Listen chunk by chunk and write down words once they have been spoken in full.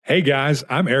Hey guys,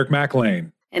 I'm Eric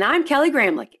McLean. And I'm Kelly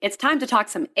Gramlich. It's time to talk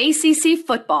some ACC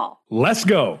football. Let's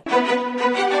go.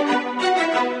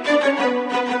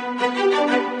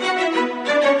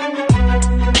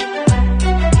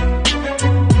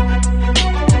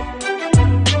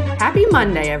 Happy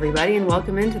Monday, everybody, and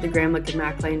welcome into the Gramlich and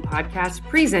McLean podcast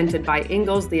presented by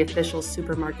Ingles, the official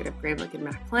supermarket of Gramlich and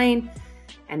McLean.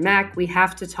 And Mac, we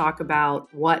have to talk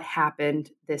about what happened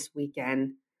this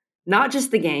weekend. Not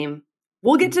just the game.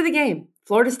 We'll get to the game.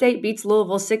 Florida State beats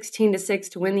Louisville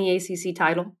 16-6 to win the ACC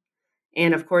title.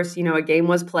 And of course, a game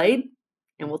was played,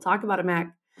 and we'll talk about it,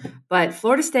 Mac. But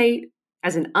Florida State,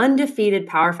 as an undefeated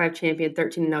Power 5 champion,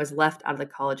 13-0, is left out of the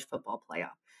college football playoff.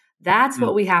 That's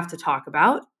what we have to talk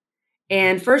about.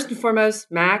 And first and foremost,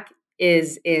 Mac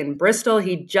is in Bristol.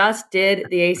 He just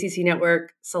did the ACC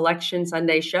Network Selection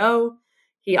Sunday show.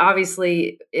 He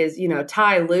obviously is,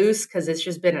 tie loose because it's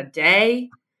just been a day.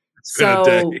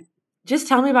 Just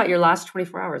tell me about your last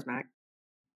 24 hours, Mac.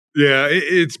 Yeah,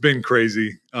 it's been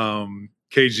crazy,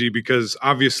 KG, because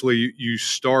obviously you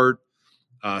start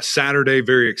Saturday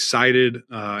very excited,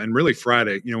 and really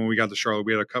Friday. When we got to Charlotte,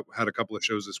 we had a couple of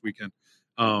shows this weekend.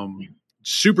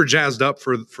 Super jazzed up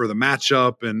for the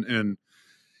matchup, and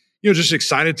just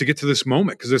excited to get to this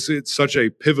moment because it's such a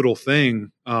pivotal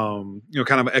thing. Kind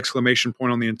of an exclamation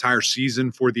point on the entire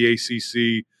season for the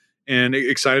ACC, and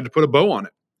excited to put a bow on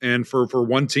it. And for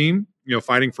one team,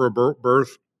 fighting for a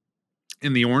berth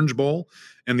in the Orange Bowl,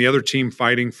 and the other team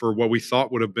fighting for what we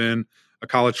thought would have been a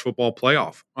college football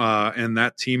playoff. And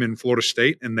that team in Florida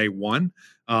State, and they won.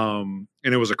 And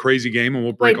it was a crazy game, and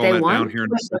we'll break all that down here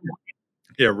in a second.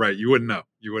 Yeah, right. You wouldn't know.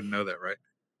 You wouldn't know that,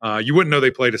 right? You wouldn't know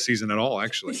they played a season at all,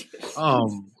 actually.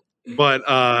 But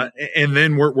and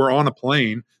then we're on a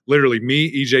plane, literally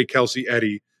me, EJ, Kelsey,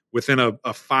 Eddie, within a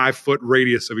 5-foot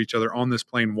radius of each other on this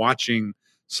plane watching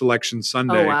Selection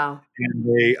Sunday. Oh, wow. And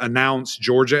they announced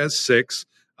Georgia at 6,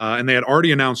 and they had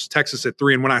already announced Texas at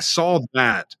 3. And when I saw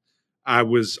that, I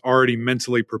was already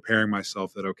mentally preparing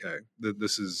myself that, okay,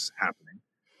 this is happening.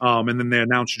 And then they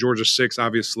announced Georgia 6,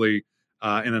 obviously,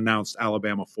 and announced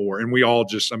Alabama 4. And we all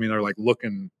just, they're like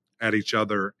looking at each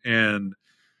other. And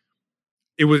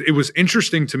it was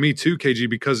interesting to me too, KG,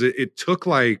 because it took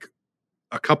like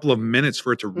a couple of minutes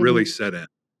for it to really set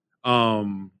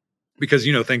in. Because,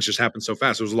 things just happen so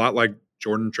fast. It was a lot like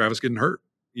Jordan Travis getting hurt.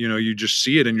 You just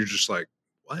see it and you're just like,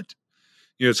 what?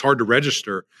 It's hard to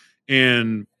register.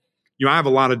 And, I have a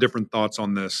lot of different thoughts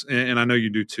on this, and I know you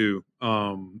do too.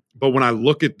 But when I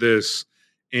look at this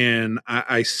and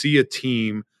I see a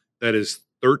team that is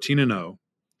 13-0,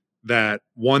 that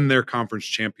won their conference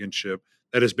championship,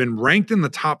 that has been ranked in the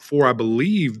top 4, I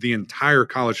believe, the entire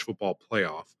college football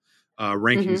playoff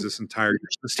rankings this entire year.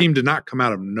 This team did not come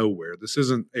out of nowhere. This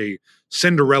isn't a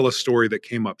Cinderella story that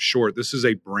came up short. This is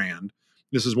a brand.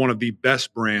 This is one of the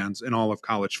best brands in all of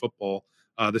college football.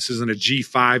 This isn't a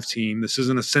G5 team. This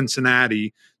isn't a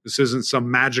Cincinnati. This isn't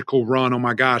some magical run. Oh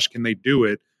my gosh, can they do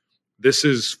it? This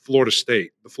is Florida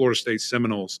State, the Florida State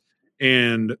Seminoles,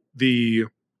 and the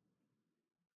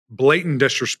blatant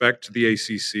disrespect to the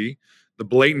ACC, the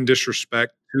blatant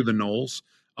disrespect to the Noles,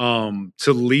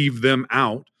 to leave them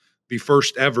out. The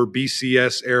first ever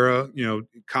BCS era,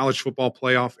 college football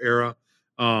playoff era.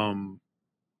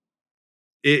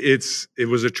 It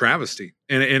was a travesty,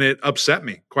 and it upset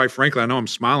me, quite frankly. I know I'm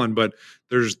smiling, but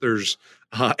there's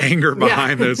anger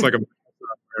behind that. It's like I'm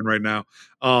right now.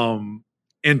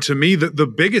 And to me, the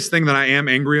biggest thing that I am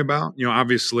angry about,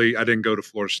 obviously I didn't go to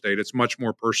Florida State. It's much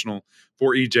more personal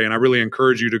for EJ, and I really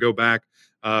encourage you to go back,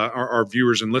 our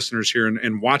viewers and listeners here,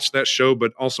 and watch that show.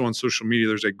 But also on social media,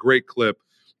 there's a great clip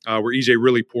where EJ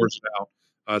really pours it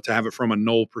out to have it from a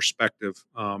Nole perspective,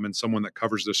 and someone that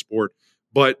covers this sport.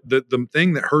 But the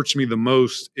thing that hurts me the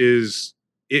most is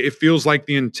it feels like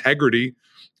the integrity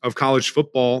of college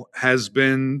football has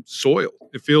been soiled.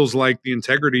 It feels like the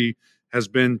integrity has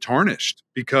been tarnished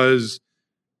because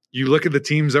you look at the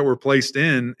teams that were placed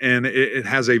in, and it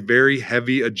has a very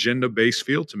heavy agenda-based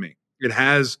feel to me. It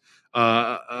has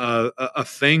a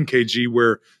thing, KG,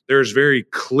 where there's very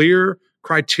clear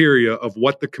criteria of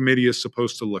what the committee is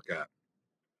supposed to look at.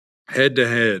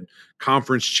 Head-to-head,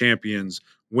 conference champions,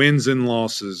 wins and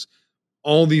losses,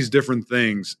 all these different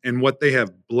things. And what they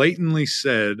have blatantly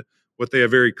said, what they have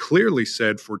very clearly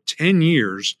said for 10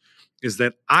 years is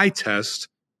that eye test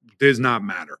does not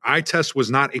matter. Eye test was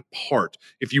not a part.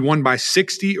 If you won by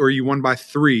 60 or you won by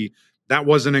 3, that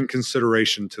wasn't in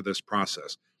consideration to this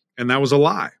process. And that was a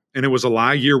lie. And it was a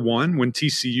lie year one when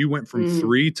TCU went from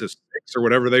 3 to 6 or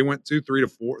whatever they went to, 3 to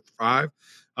 4, 5,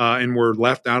 and were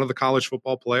left out of the college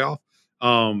football playoff.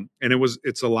 And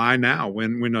it's a lie now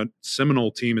when a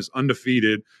Seminole team is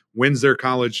undefeated, wins their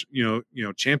college,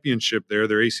 championship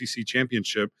their ACC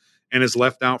championship, and is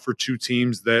left out for two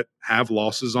teams that have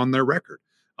losses on their record.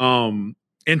 And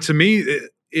to me,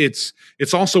 it's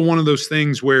also one of those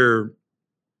things where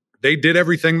they did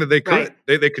everything that they could.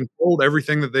 Right. They controlled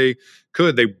everything that they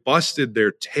could. They busted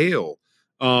their tail.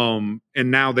 And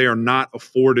now they are not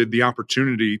afforded the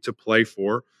opportunity to play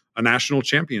for a national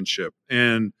championship.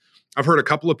 And I've heard a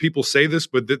couple of people say this,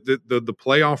 but the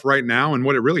playoff right now and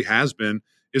what it really has been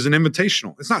is an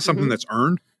invitational. It's not something that's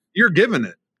earned. You're given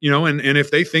it, and if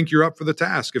they think you're up for the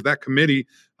task, if that committee,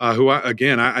 who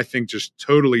I think just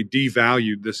totally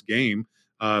devalued this game,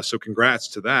 so congrats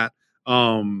to that.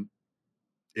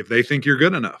 If they think you're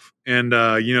good enough, and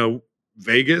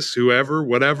Vegas, whoever,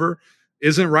 whatever,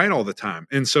 isn't right all the time.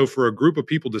 And so for a group of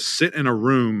people to sit in a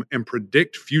room and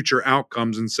predict future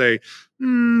outcomes and say,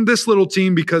 this little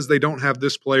team, because they don't have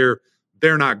this player,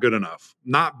 they're not good enough.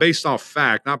 Not based off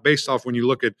fact, not based off when you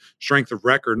look at strength of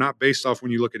record, not based off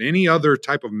when you look at any other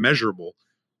type of measurable.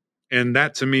 And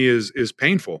that to me is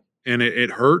painful, and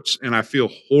it hurts. And I feel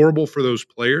horrible for those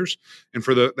players and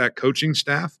for that coaching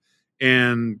staff.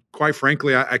 And quite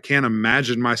frankly, I can't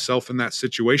imagine myself in that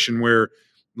situation where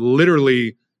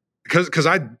literally, because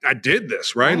I did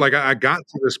this, right? Like I got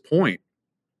to this point,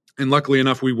 and luckily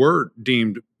enough, we were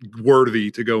deemed worthy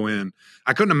to go in.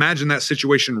 I couldn't imagine that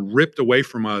situation ripped away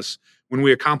from us when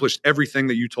we accomplished everything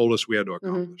that you told us we had to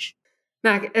accomplish.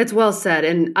 Mac, it's well said.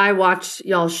 And I watched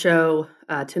y'all's show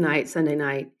tonight, Sunday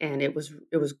night, and it was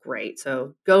great.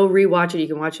 So go rewatch it. You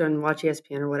can watch it on Watch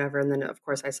ESPN or whatever. And then, of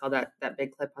course, I saw that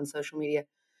big clip on social media.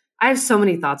 I have so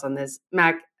many thoughts on this.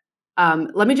 Mac,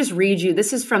 let me just read you.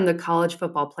 This is from the College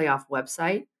Football Playoff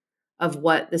website of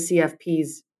what the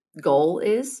CFP's goal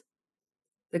is.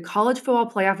 The College Football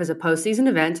Playoff is a postseason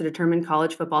event to determine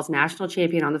college football's national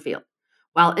champion on the field,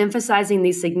 while emphasizing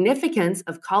the significance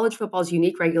of college football's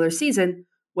unique regular season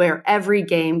where every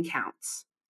game counts.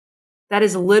 That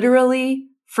is literally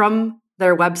from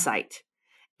their website.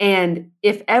 And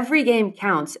if every game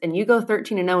counts and you go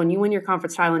 13-0 and you win your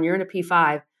conference title and you're in a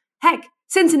P5, heck,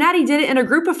 Cincinnati did it in a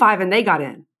group of 5 and they got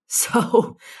in.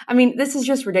 So, I mean, this is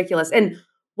just ridiculous. And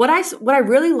what I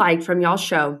really liked from y'all's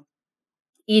show,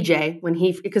 EJ,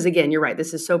 because again, you're right,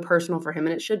 this is so personal for him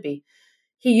and it should be.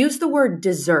 He used the word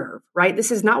deserve, right?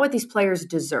 This is not what these players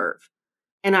deserve.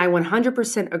 And I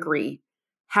 100% agree.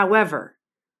 However,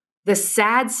 the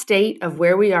sad state of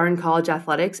where we are in college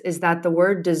athletics is that the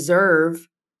word deserve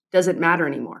doesn't matter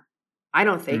anymore. I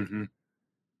don't think.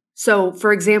 So,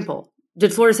 for example,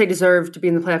 did Florida State deserve to be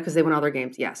in the playoff because they won all their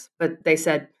games? Yes. But they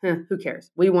said, who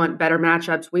cares? We want better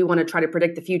matchups. We want to try to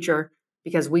predict the future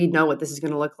because we know what this is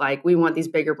going to look like. We want these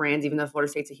bigger brands, even though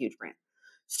Florida State's a huge brand.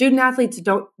 Student athletes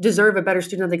don't deserve a better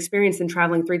student athlete experience than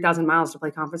traveling 3,000 miles to play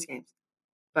conference games.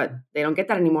 But they don't get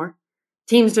that anymore.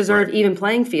 Teams deserve even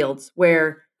playing fields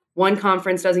where one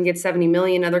conference doesn't get 70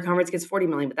 million, another conference gets 40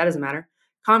 million, but that doesn't matter.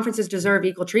 Conferences deserve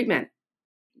equal treatment.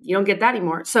 You don't get that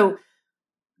anymore. So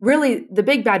really, the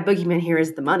big bad boogeyman here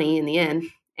is the money in the end,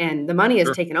 and the money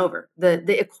has taken over.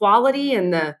 The equality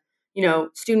and the,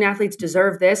 student athletes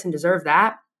deserve this and deserve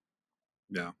that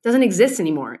doesn't exist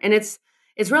anymore. And it's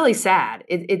really sad.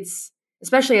 It's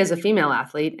especially as a female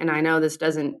athlete, and I know this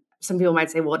doesn't, some people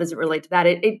might say, well, what does it relate to that?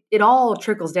 It all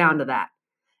trickles down to that.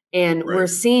 And we're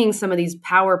seeing some of these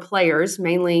power players,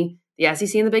 mainly the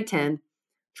SEC and the Big Ten,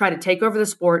 try to take over the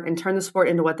sport and turn the sport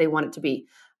into what they want it to be.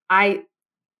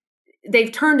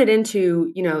 They've turned it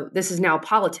into, this is now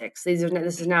politics. This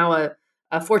is now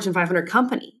a Fortune 500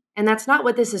 company. And that's not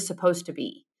what this is supposed to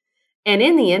be. And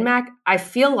in the end, Mac, I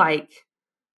feel like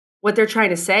what they're trying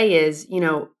to say is,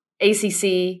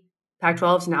 ACC,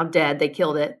 Pac-12 is now dead. They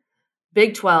killed it.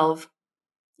 Big 12,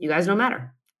 you guys don't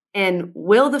matter. And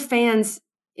will the fans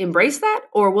embrace that,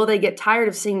 or will they get tired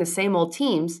of seeing the same old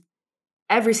teams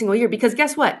every single year? Because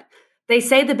guess what? They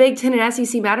say the Big Ten and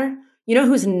SEC matter. You know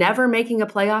who's never making a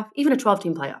playoff, even a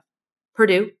 12-team playoff?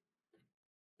 Purdue.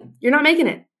 You're not making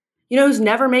it. You know who's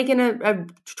never making a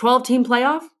 12-team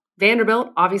playoff?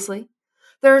 Vanderbilt, obviously.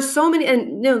 There are so many,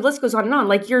 and the list goes on and on.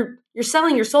 Like you're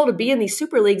selling your soul to be in these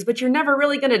super leagues, but you're never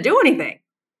really going to do anything.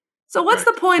 So what's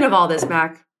the point of all this,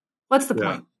 Mac? What's the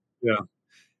point? Yeah.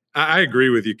 I agree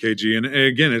with you, KG. And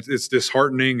again, it's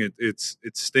disheartening.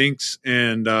 It stinks.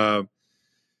 And,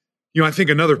 I think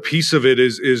another piece of it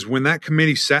is when that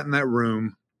committee sat in that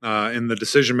room and the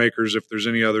decision makers, if there's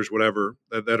any others, whatever,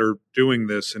 that are doing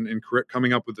this and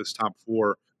coming up with this top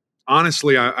 4,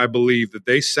 honestly, I believe that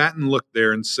they sat and looked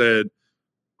there and said,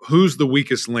 who's the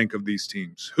weakest link of these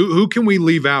teams? Who can we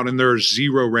leave out? And there are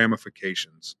zero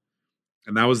ramifications.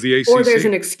 And that was the ACC. Or there's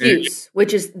an excuse,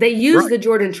 which is they use Right. the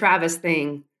Jordan Travis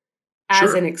thing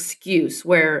as an excuse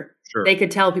where they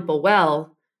could tell people,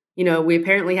 well, we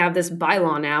apparently have this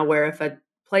bylaw now where if a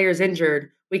player's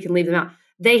injured, we can leave them out.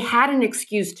 They had an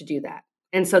excuse to do that.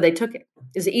 And so they took it.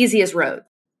 It's the easiest road.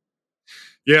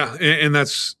 Yeah. And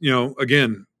that's,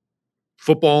 again,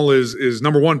 football is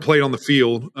number one, played on the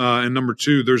field. And number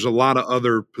two, there's a lot of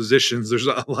other positions. There's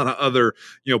a lot of other,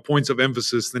 points of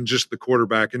emphasis than just the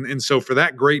quarterback. And so for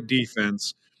that great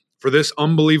defense, for this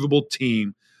unbelievable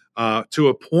team, to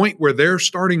a point where their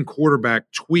starting quarterback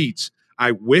tweets,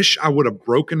 "I wish I would have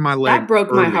broken my leg." That broke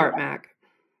earlier. my heart, Mac.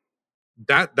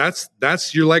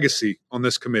 That's your legacy on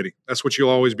this committee. That's what you'll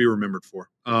always be remembered for.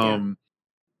 And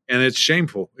it's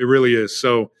shameful. It really is.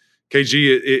 So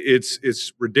KG,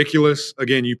 it's ridiculous.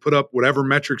 Again, you put up whatever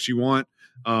metrics you want.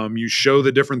 You show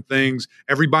the different things.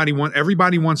 Everybody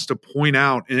wants to point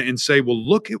out and say, well,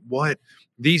 look at what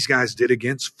these guys did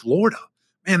against Florida.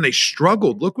 Man, they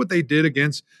struggled. Look what they did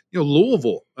against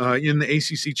Louisville in the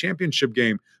ACC championship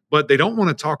game. But they don't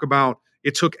want to talk about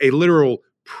it took a literal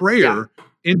prayer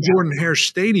in Jordan Hare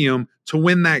Stadium to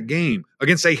win that game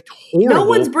against a horrible. No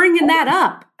one's bringing that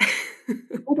up.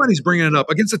 Nobody's bringing it up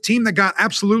against a team that got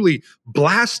absolutely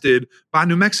blasted by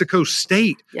New Mexico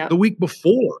State the week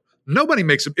before. Nobody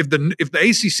makes it. If the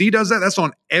ACC does that, that's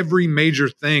on every major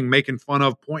thing, making fun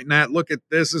of, pointing at, look at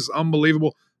this is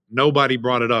unbelievable. Nobody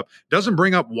brought it up. Doesn't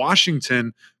bring up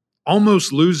Washington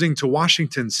almost losing to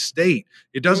Washington State.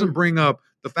 It doesn't bring up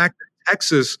the fact that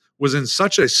Texas was in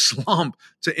such a slump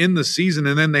to end the season,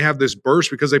 and then they have this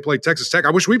burst because they played Texas Tech.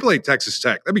 I wish we played Texas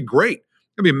Tech. That'd be great.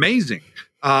 That'd be amazing.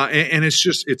 And it's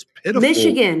pitiful.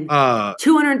 Michigan,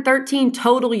 213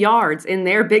 total yards in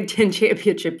their Big Ten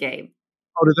championship game.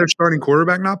 Oh, did their starting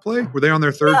quarterback not play? Were they on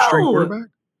their third string quarterback?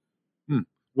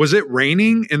 Was it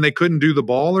raining and they couldn't do the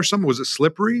ball or something? Was it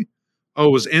slippery? Oh,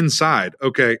 it was inside.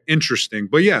 Okay, interesting.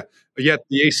 But yet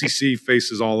the ACC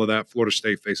faces all of that. Florida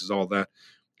State faces all of that.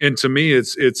 And to me,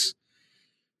 it's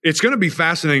going to be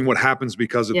fascinating what happens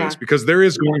because of this, because there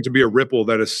is going to be a ripple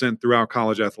that is sent throughout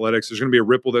college athletics. There's going to be a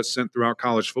ripple that's sent throughout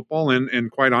college football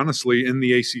and quite honestly, in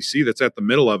the ACC that's at the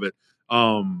middle of it.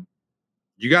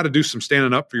 You got to do some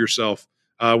standing up for yourself.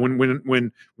 When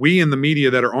we in the media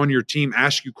that are on your team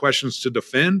ask you questions to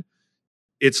defend,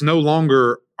 it's no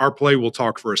longer our play will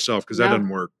talk for itself because that doesn't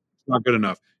work. It's not good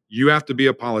enough. You have to be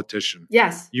a politician.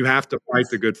 Yes. You have to fight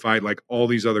the good fight like all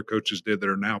these other coaches did that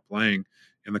are now playing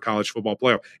in the college football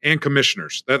playoff, and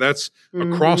commissioners. That's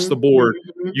across the board.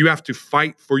 You have to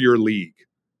fight for your league,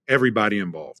 everybody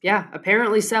involved. Yeah,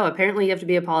 apparently so. Apparently you have to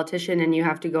be a politician and you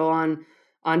have to go on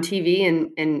TV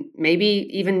and maybe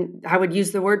even, I would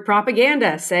use the word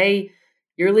propaganda, say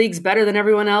your league's better than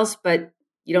everyone else, but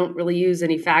you don't really use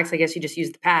any facts. I guess you just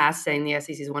use the past saying the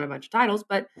SEC's won a bunch of titles,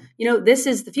 but this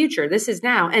is the future. This is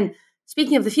now. And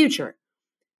speaking of the future,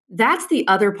 that's the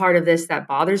other part of this that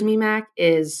bothers me, Mac,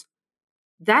 is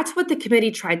that's what the committee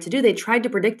tried to do. They tried to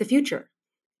predict the future.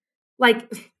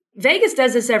 Like Vegas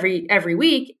does this every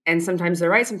week, and sometimes they're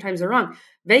right, sometimes they're wrong.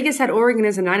 Vegas had Oregon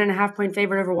as a 9.5-point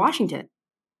favorite over Washington.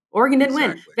 Oregon didn't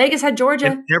win. Vegas had Georgia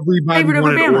and everybody favorite over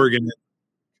wanted Bama. Oregon.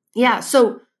 Yeah,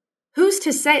 so who's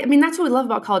to say? I mean, that's what we love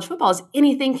about college football is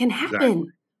anything can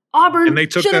happen. Auburn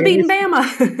should have beaten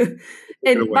Bama.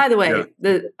 And by the way,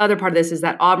 the other part of this is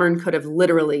that Auburn could have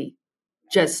literally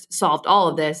just solved all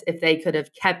of this if they could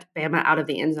have kept Bama out of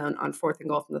the end zone on 4th and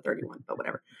goal from the 31, but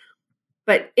whatever.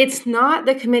 But it's not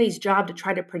the committee's job to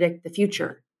try to predict the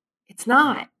future. It's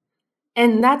not.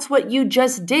 And that's what you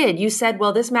just did. You said,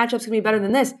 well, this matchup's going to be better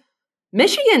than this.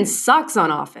 Michigan sucks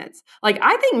on offense. Like,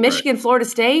 I think Michigan, Florida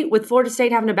State, with Florida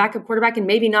State having a backup quarterback and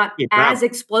maybe not as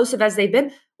explosive as they've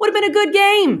been, would have been a good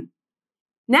game.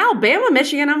 Now, Bama,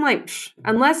 Michigan, I'm like,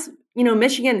 unless,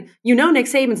 Michigan, Nick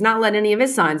Saban's not letting any of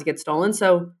his signs get stolen.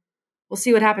 So we'll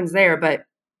see what happens there. But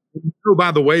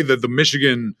by the way, that the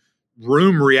Michigan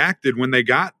room reacted when they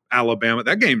got Alabama.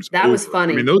 That game's that over. Was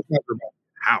funny. I mean, those guys are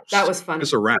house. That was funny.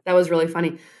 It's a wrap. That was really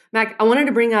funny. Mac, I wanted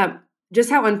to bring up just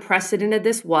how unprecedented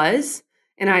this was.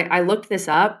 And I looked this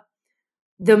up.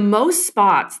 The most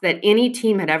spots that any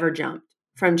team had ever jumped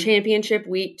from championship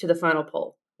week to the final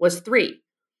poll was 3.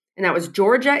 And that was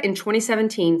Georgia in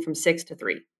 2017 from 6 to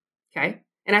 3. Okay.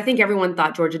 And I think everyone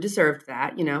thought Georgia deserved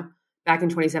that, back in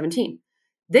 2017.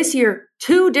 This year,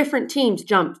 2 different teams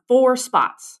jumped 4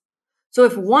 spots. So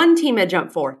if one team had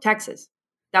jumped 4, Texas,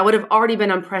 that would have already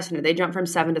been unprecedented. They jumped from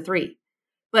 7 to 3.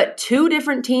 But 2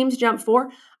 different teams jumped 4.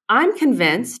 I'm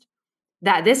convinced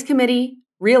that this committee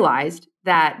realized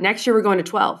that next year we're going to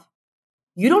 12.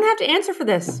 You don't have to answer for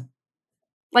this.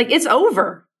 Like, it's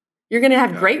over. You're going to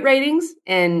have great ratings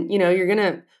and, you're going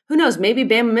to, who knows? Maybe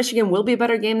Bama Michigan will be a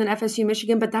better game than FSU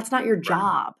Michigan, but that's not your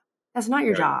job. That's not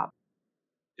your job.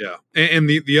 Yeah. And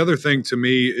the other thing to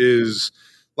me is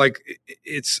like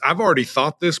I've already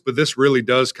thought this, but this really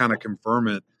does kind of confirm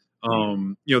it.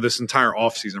 This entire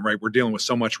offseason, right? We're dealing with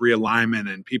so much realignment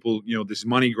and people, these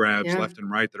money grabs left and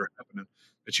right that are happening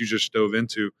that you just dove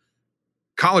into.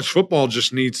 College football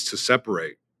just needs to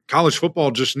separate. College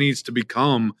football just needs to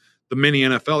become the mini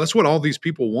NFL. That's what all these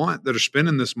people want that are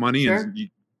spending this money and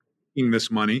making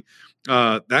this money.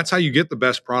 That's how you get the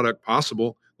best product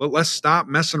possible. But let's stop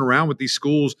messing around with these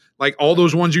schools like all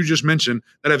those ones you just mentioned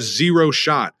that have zero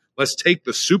shot. Let's take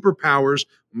the superpowers,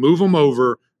 move them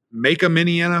over, make a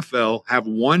mini NFL, have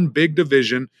one big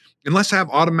division, and let's have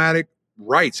automatic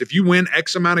rights. If you win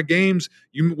X amount of games,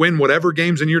 you win whatever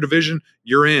games in your division,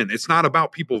 you're in. It's not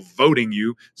about people voting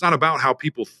you. It's not about how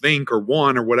people think or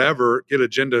want or whatever, get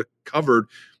agenda covered.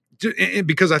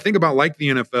 Because I think about like the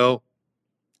NFL,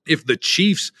 if the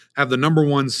Chiefs have the number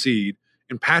 1 seed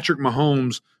and Patrick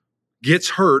Mahomes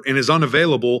gets hurt and is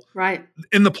unavailable, right?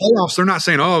 In the playoffs, they're not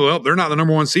saying, "Oh, well, they're not the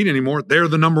number 1 seed anymore." They're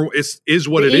the number. Is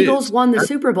what it is. The Eagles won the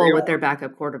Super Bowl with their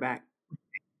backup quarterback.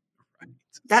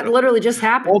 That literally just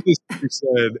happened. All this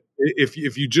said,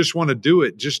 if you just want to do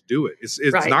it, just do it. It's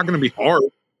not going to be hard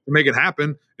to make it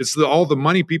happen. It's all the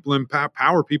money people and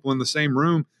power people in the same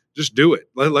room. Just do it.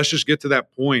 Let's just get to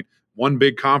that point. One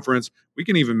big conference. We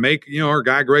can even make, our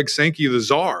guy Greg Sankey the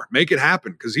czar. Make it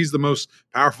happen because he's the most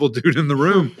powerful dude in the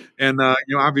room. And,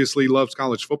 obviously loves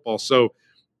college football. So,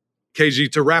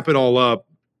 KG, to wrap it all up,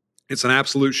 it's an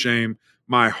absolute shame.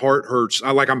 My heart hurts.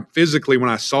 I'm physically, when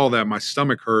I saw that, my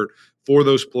stomach hurt for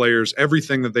those players,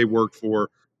 everything that they worked for,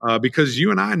 because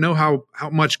you and I know how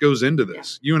much goes into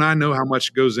this. You and I know how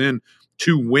much goes in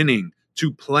to winning,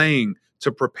 to playing,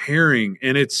 to preparing.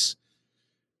 And it's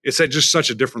at just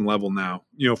such a different level now,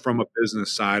 from a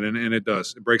business side. And it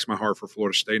breaks my heart for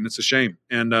Florida State. And it's a shame.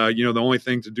 And, the only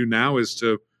thing to do now is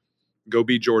to go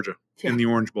beat Georgia in the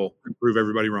Orange Bowl and prove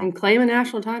everybody wrong. And claim a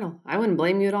national title. I wouldn't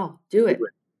blame you at all. Do it.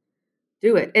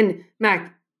 Do it. And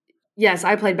Mac, yes,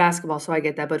 I played basketball, so I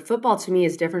get that. But football to me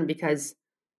is different because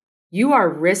you are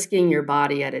risking your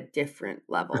body at a different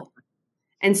level.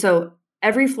 And so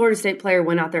every Florida State player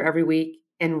went out there every week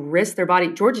and risked their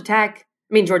body. Jordan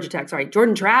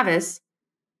Travis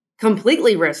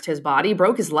completely risked his body,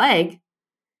 broke his leg.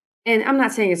 And I'm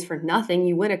not saying it's for nothing.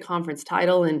 You win a conference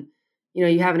title and,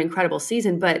 you have an incredible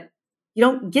season, but you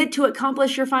don't get to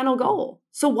accomplish your final goal.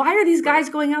 So why are these guys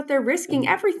going out there risking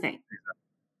everything?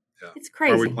 Yeah. It's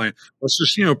crazy. Are we playing? Let's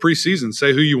just, preseason,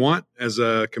 say who you want as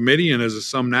a committee and as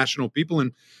some national people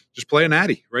and just play a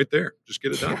natty right there. Just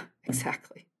get it done. Yeah,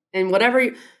 exactly. And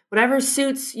whatever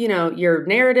suits, your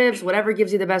narratives, whatever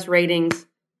gives you the best ratings,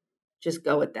 just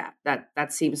go with that.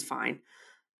 That seems fine.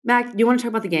 Mac, do you want to talk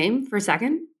about the game for a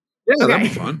second? Yeah, that'd be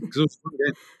fun. Because it was a fun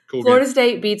game. Cool Florida game.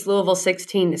 State beats Louisville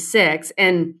 16-6.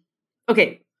 And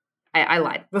okay, I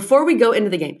lied. Before we go into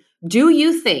the game, do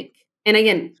you think, and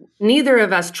again, neither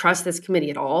of us trust this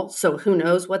committee at all, so who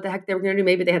knows what the heck they were going to do.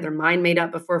 Maybe they had their mind made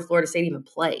up before Florida State even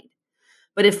played.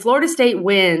 But if Florida State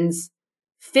wins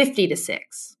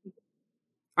 50-6,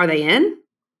 are they in?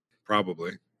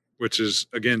 Probably, which is,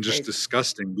 again, just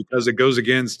disgusting because it goes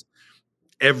against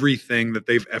everything that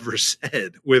they've ever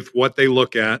said with what they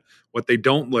look at, what they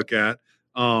don't look at.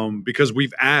 Because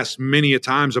we've asked many a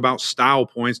times about style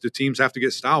points. Do teams have to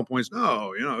get style points?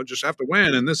 No, just have to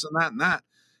win and this and that and that.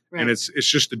 Right. And it's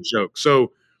just a joke.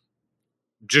 So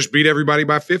just beat everybody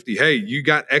by 50. Hey, you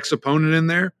got X opponent in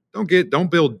there. Don't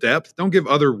build depth. Don't give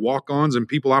other walk-ons and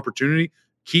people opportunity.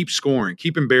 Keep scoring.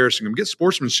 Keep embarrassing them. Get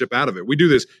sportsmanship out of it. We do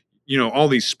this, all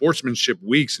these sportsmanship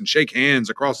weeks and shake hands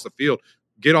across the field.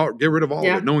 Get rid of all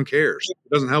of it. No one cares. It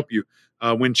doesn't help you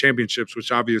win championships,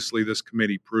 which obviously this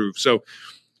committee proved. So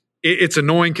it's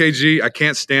annoying, KG. I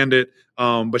can't stand it.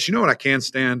 But you know what I can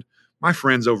stand? My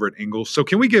friends over at Ingles. So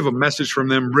can we give a message from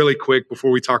them really quick before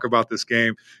we talk about this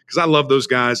game? Because I love those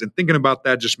guys, and thinking about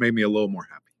that just made me a little more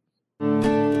happy.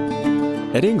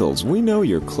 At Ingles, we know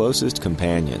your closest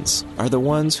companions are the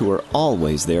ones who are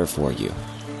always there for you.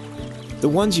 The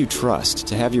ones you trust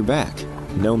to have your back,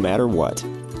 no matter what.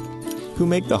 Who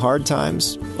make the hard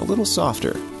times a little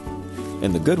softer.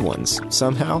 And the good ones,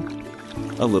 somehow,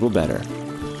 a little better.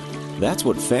 That's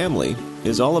what family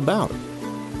is all about.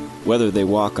 Whether they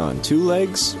walk on 2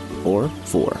 legs or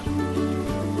 4.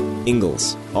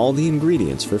 Ingles, all the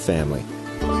ingredients for family.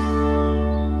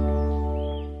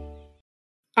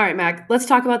 All right, Mac, let's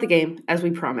talk about the game, as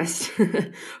we promised.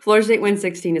 Florida State wins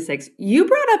 16-6. You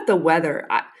brought up the weather.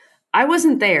 I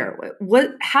wasn't there.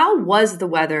 How was the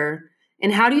weather,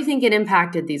 and how do you think it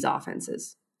impacted these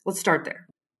offenses? Let's start there.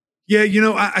 Yeah,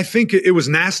 I think it was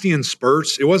nasty in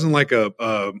spurts. It wasn't like a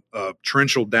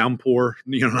torrential downpour,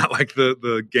 not like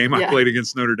the game I Yeah. played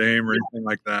against Notre Dame or anything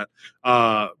like that.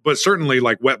 But certainly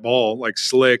like wet ball, like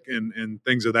slick and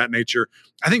things of that nature.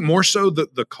 I think more so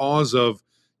the cause of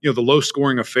the low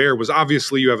scoring affair was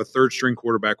obviously you have a third string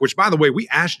quarterback. Which, by the way, we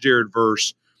asked Jared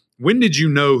Verse, when did you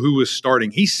know who was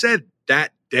starting? He said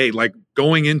that day, like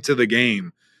going into the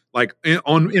game, like in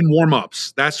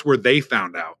warmups. That's where they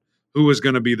found out who was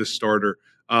going to be the starter.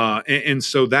 And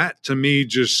so that to me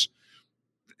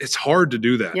it's hard to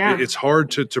do that. Yeah. It's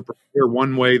hard to prepare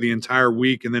one way the entire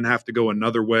week and then have to go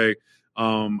another way.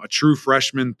 A true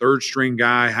freshman, third string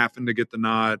guy having to get the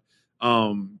nod.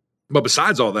 But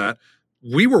besides all that,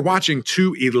 we were watching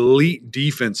two elite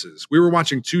defenses. We were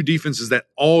watching two defenses that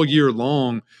all year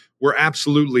long were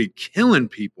absolutely killing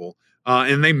people.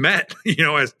 And they met,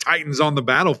 as titans on the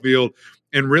battlefield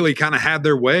and really kind of had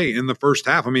their way in the first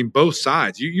half. I mean, both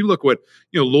sides. You look what,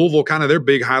 Louisville, kind of their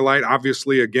big highlight,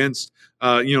 obviously against,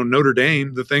 Notre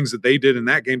Dame, the things that they did in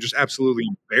that game just absolutely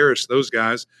embarrassed those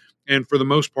guys. And for the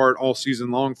most part, all season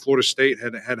long, Florida State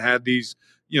had these,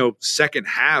 second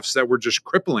halves that were just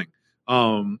crippling.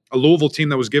 A Louisville team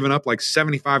that was giving up like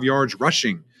 75 yards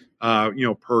rushing,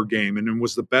 per game and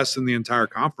was the best in the entire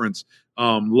conference.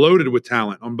 Loaded with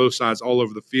talent on both sides all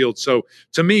over the field. So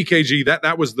to me, KG,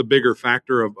 that was the bigger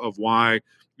factor of why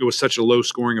it was such a low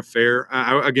scoring affair.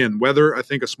 Again, weather, I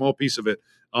think a small piece of it.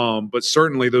 But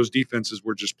certainly those defenses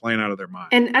were just playing out of their mind.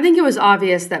 And I think it was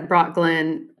obvious that Brock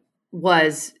Glenn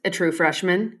was a true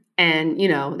freshman. And,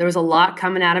 there was a lot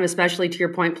coming at him, especially to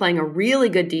your point, playing a really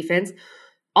good defense.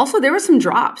 Also, there were some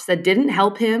drops that didn't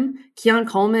help him. Keon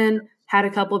Coleman had a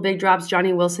couple of big drops,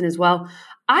 Johnny Wilson as well.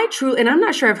 And I'm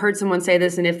not sure I've heard someone say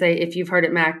this, and if you've heard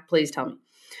it, Mac, please tell me.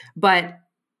 But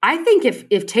I think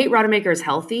if Tate Rodemaker is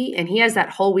healthy and he has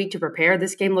that whole week to prepare,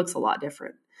 this game looks a lot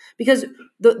different. Because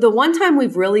the one time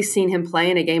we've really seen him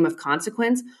play in a game of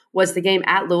consequence was the game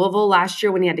at Louisville last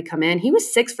year when he had to come in. He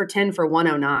was 6 for 10 for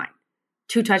 109,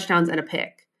 2 touchdowns and a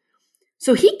pick.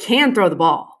 So he can throw the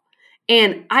ball.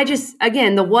 And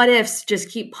again, the what ifs just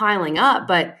keep piling up,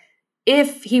 but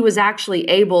if he was actually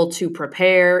able to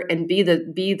prepare and be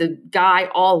the guy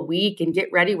all week and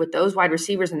get ready with those wide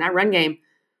receivers in that run game,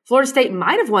 Florida State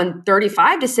might have won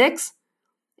 35-6.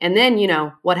 And then,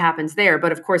 what happens there?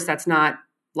 But of course, that's not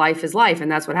life is life,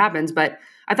 and that's what happens. But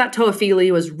I thought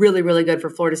Toafili was really, really good for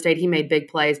Florida State. He made big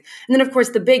plays. And then, of course,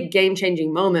 the big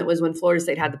game-changing moment was when Florida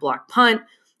State had the block punt.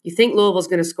 You think Louisville's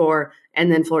going to score,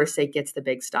 and then Florida State gets the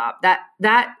big stop.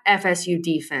 That FSU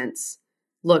defense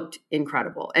looked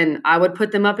incredible. And I would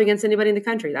put them up against anybody in the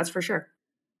country. That's for sure.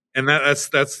 And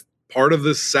that's part of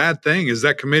this sad thing is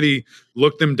that committee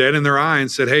looked them dead in their eye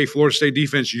and said, hey, Florida State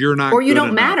defense, you're not or you good don't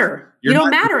enough. matter. You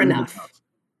don't matter enough.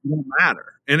 You don't matter.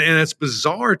 And it's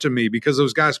bizarre to me because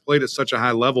those guys played at such a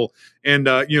high level. And,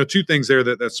 two things there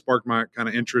that sparked my kind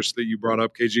of interest that you brought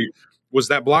up, KG, was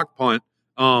that block punt.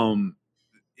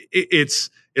 It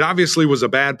obviously was a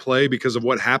bad play because of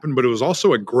what happened, but it was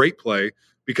also a great play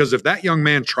because if that young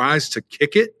man tries to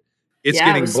kick it, it's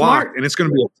getting blocked smart. And it's going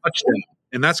to be a touchdown.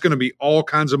 And that's going to be all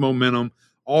kinds of momentum,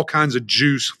 all kinds of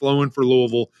juice flowing for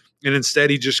Louisville. And instead,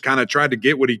 he just kind of tried to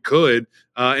get what he could.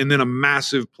 And then a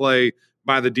massive play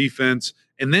by the defense.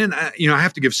 And then, I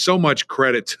have to give so much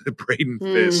credit to Braden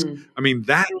Fisk. I mean,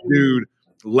 that dude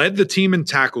led the team in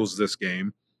tackles this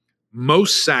game,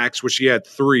 most sacks, which he had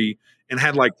 3, and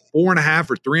had like 4.5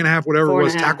 or 3.5, whatever it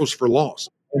was, tackles for loss,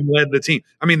 and led the team.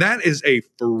 I mean, that is a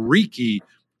freaky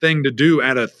thing to do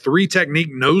at a 3 technique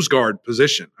nose guard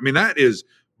position. I mean, that is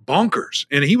bonkers.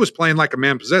 And he was playing like a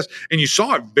man possessed. And you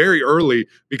saw it very early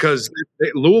because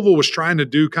Louisville was trying to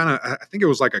do kind of, I think it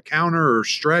was like a counter or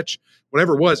stretch,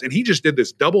 whatever it was. And he just did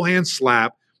this double hand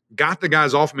slap, got the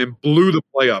guys off him and blew the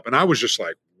play up. And I was just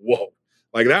like, whoa,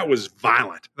 like that was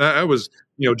violent. That was,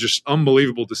 just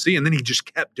unbelievable to see. And then he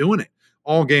just kept doing it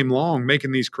all game long,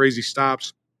 making these crazy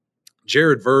stops.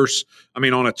 Jared Verse, on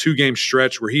a 2-game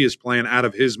stretch where he is playing out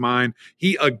of his mind,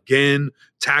 he again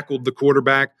tackled the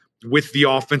quarterback with the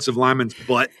offensive lineman's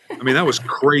butt. That was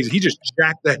crazy. He just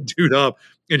jacked that dude up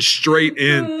and straight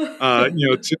in,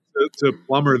 to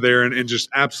Plummer there and just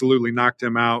absolutely knocked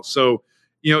him out. So,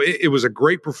 it was a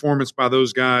great performance by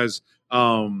those guys.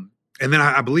 And then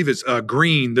I believe it's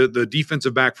Green, the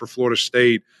defensive back for Florida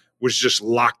State, was just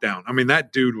locked down.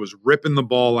 That dude was ripping the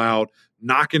ball out,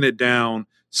 knocking it down,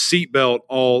 seatbelt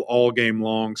all game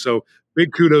long. So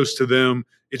big kudos to them.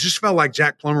 It just felt like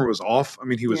Jack Plummer was off.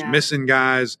 He was missing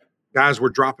guys. Guys were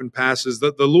dropping passes.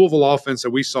 The Louisville offense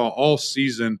that we saw all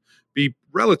season be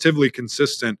relatively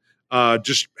consistent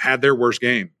just had their worst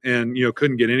game and,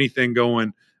 couldn't get anything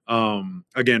going.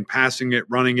 Again, passing it,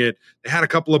 running it. They had a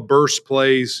couple of burst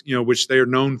plays, which they are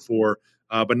known for,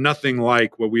 but nothing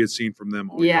like what we had seen from them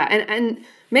all year. Yeah, and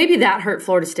maybe that hurt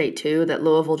Florida State too, that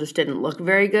Louisville just didn't look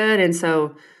very good. And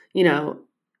so,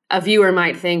 a viewer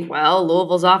might think, well,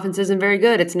 Louisville's offense isn't very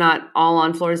good. It's not all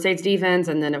on Florida State's defense.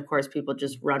 And then, of course, people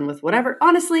just run with whatever.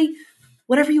 Honestly,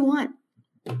 whatever you want.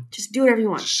 Just do whatever you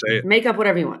want. Just say it. Make up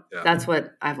whatever you want. Yeah. That's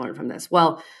what I've learned from this.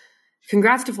 Well,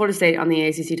 congrats to Florida State on the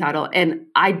ACC title. And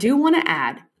I do want to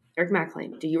add, Eric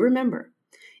McLean, do you remember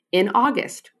in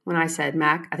August when I said,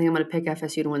 Mac, I think I'm going to pick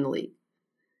FSU to win the league?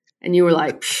 And you were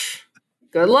like,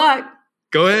 good luck.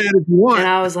 Go ahead if you want. And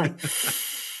I was like,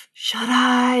 should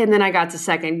I? And then I got to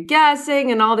second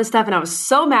guessing and all this stuff. And I was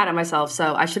so mad at myself.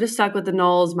 So I should have stuck with the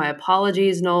Noles. My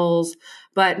apologies, Noles.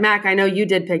 But Mac, I know you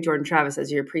did pick Jordan Travis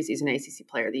as your preseason ACC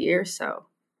Player of the Year. So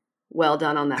well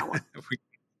done on that one.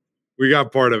 We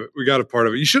got part of it. We got a part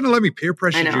of it. You shouldn't have let me peer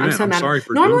pressure you in. I'm sorry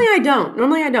for Normally I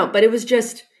don't. But it was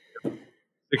just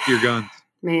stick to your guns.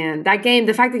 Man, that game,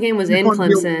 the fact the game was in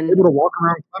Clemson. Able to walk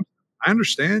around Clemson. I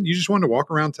understand. You just wanted to walk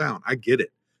around town. I get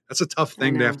it. That's a tough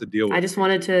thing to have to deal with. I just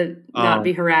wanted to not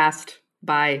be harassed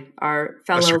by our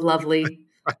fellow lovely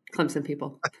Clemson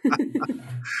people.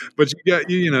 But you got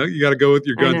to go with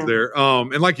your guns there.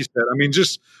 And like you said, I mean,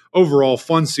 just overall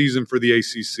fun season for the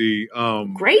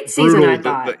ACC. Great season, I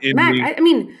thought. Mac,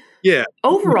 yeah.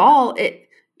 Overall,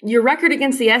 your record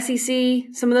against the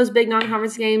SEC, some of those big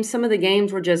non-conference games, some of the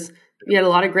games were just you had a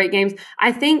lot of great games.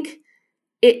 I think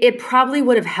it probably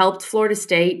would have helped Florida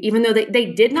State, even though they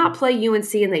did not play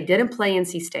UNC and they didn't play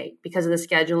NC State because of the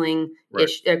scheduling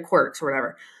quirks or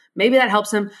whatever. Maybe that helps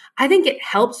them. I think it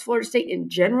helps Florida State in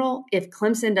general if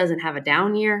Clemson doesn't have a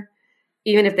down year,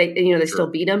 even if they still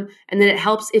beat them. And then it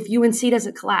helps if UNC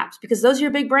doesn't collapse because those are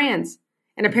your big brands.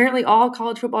 And apparently all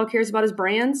college football cares about is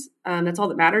brands. That's all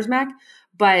that matters, Mac.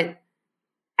 But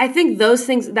I think those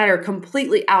things that are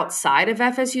completely outside of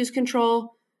FSU's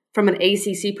control from an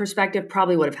ACC perspective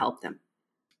probably would have helped them.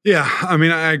 Yeah, I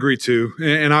mean, I agree too.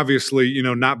 And obviously,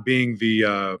 not being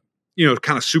the,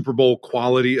 kind of Super Bowl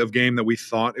quality of game that we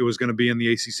thought it was going to be in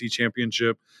the ACC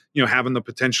championship, having the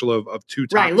potential of two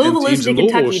top 10 Louisville teams. Losing to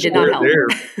Kentucky did not help.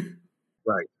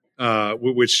 Right.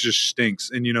 Which just stinks.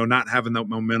 And, not having that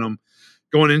momentum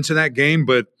going into that game.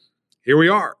 But here we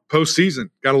are, postseason.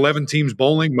 Got 11 teams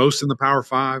bowling, most in the Power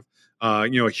Five. A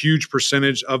huge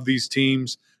percentage of these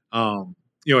teams.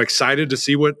 Excited to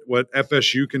see what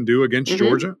FSU can do against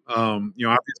Georgia.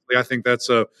 Obviously, I think that's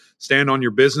a stand on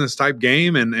your business type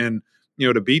game, and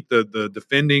to beat the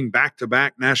defending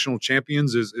back-to-back national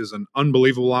champions is an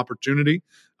unbelievable opportunity.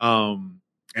 And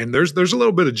there's a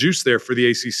little bit of juice there for the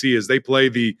ACC as they play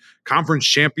the conference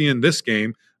champion this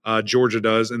game. Georgia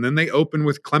does, and then they open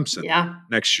with Clemson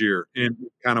next year in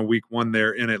kind of week 1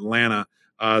 there in Atlanta.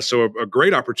 So a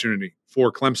great opportunity for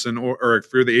Clemson or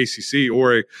for the ACC,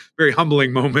 or a very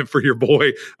humbling moment for your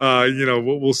boy.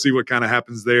 We'll see what kind of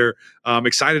happens there.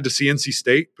 Excited to see NC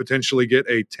State potentially get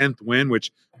a 10th win,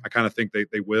 which I kind of think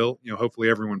they will. Hopefully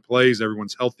everyone plays,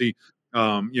 everyone's healthy.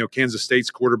 Kansas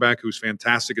State's quarterback, who's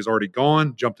fantastic, is already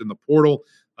gone, jumped in the portal.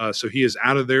 So he is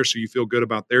out of there. So you feel good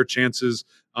about their chances.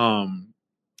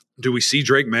 Do we see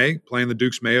Drake May playing the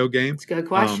Dukes Mayo game? That's a good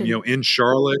question. In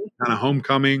Charlotte, kind of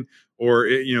homecoming. Or,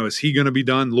 is he going to be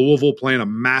done? Louisville playing a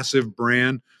massive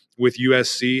brand with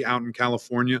USC out in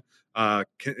California.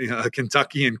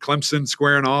 Kentucky and Clemson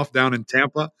squaring off down in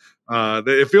Tampa.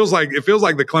 It feels like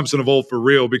the Clemson of old for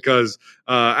real because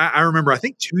I remember, I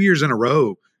think 2 years in a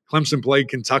row, Clemson played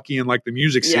Kentucky in like the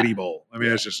Music City Bowl. I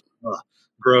mean, it's just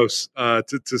gross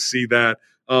to see that.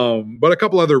 But a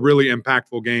couple other really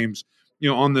impactful games,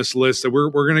 on this list that we're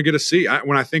going to get to see.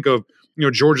 When I think of,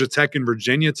 Georgia Tech and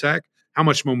Virginia Tech, how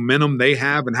much momentum they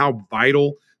have and how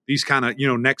vital these kind of,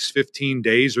 next 15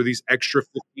 days or these extra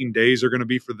 15 days are going to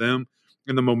be for them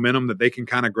and the momentum that they can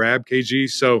kind of grab, KG.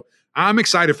 So I'm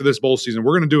excited for this bowl season.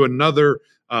 We're going to do another,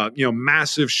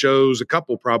 massive shows, a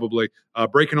couple probably,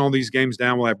 breaking all these games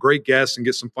down. We'll have great guests and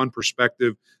get some fun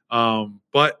perspective.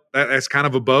 But that's kind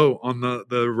of a bow on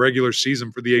the regular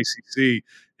season for the ACC.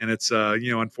 And it's,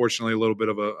 unfortunately a little bit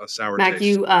of a sour Mac,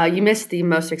 taste. you missed the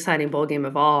most exciting bowl game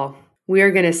of all. We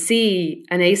are going to see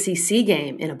an ACC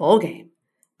game in a bowl game.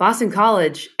 Boston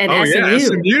College and SMU. Yeah,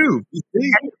 SMU.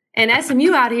 And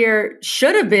SMU out here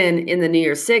should have been in the New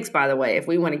Year's Six, by the way, if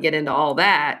we want to get into all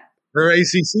that. They're an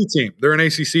ACC team. They're an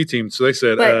ACC team. So they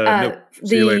said, no,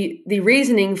 the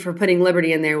reasoning for putting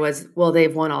Liberty in there was, well,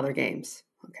 they've won all their games.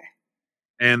 Okay.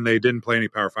 And they didn't play any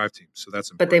Power 5 teams. So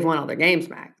that's important. But they've won all their games,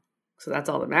 Mac. So that's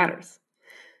all that matters.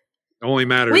 Only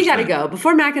matters. We got to go.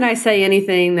 Before Mac and I say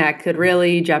anything that could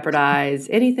really jeopardize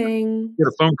anything. Get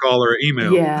a phone call or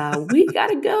email. Yeah, we got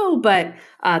to go. But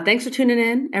thanks for tuning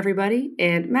in, everybody.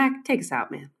 And Mac, take us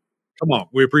out, man. Come on.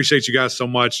 We appreciate you guys so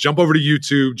much. Jump over to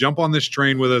YouTube. Jump on this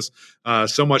train with us.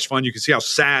 So much fun. You can see how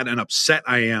sad and upset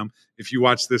I am if you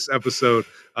watch this episode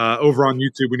over on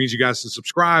YouTube. We need you guys to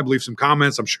subscribe, leave some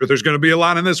comments. I'm sure there's going to be a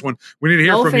lot in this one. We need to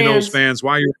hear from you, Knowles fans.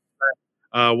 Why you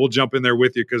we'll jump in there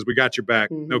with you because we got your back,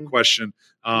 no question.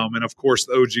 And, of course,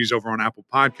 the OGs over on Apple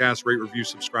Podcasts. Rate, review,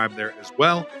 subscribe there as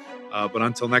well. But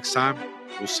until next time,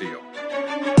 we'll see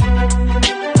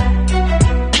you.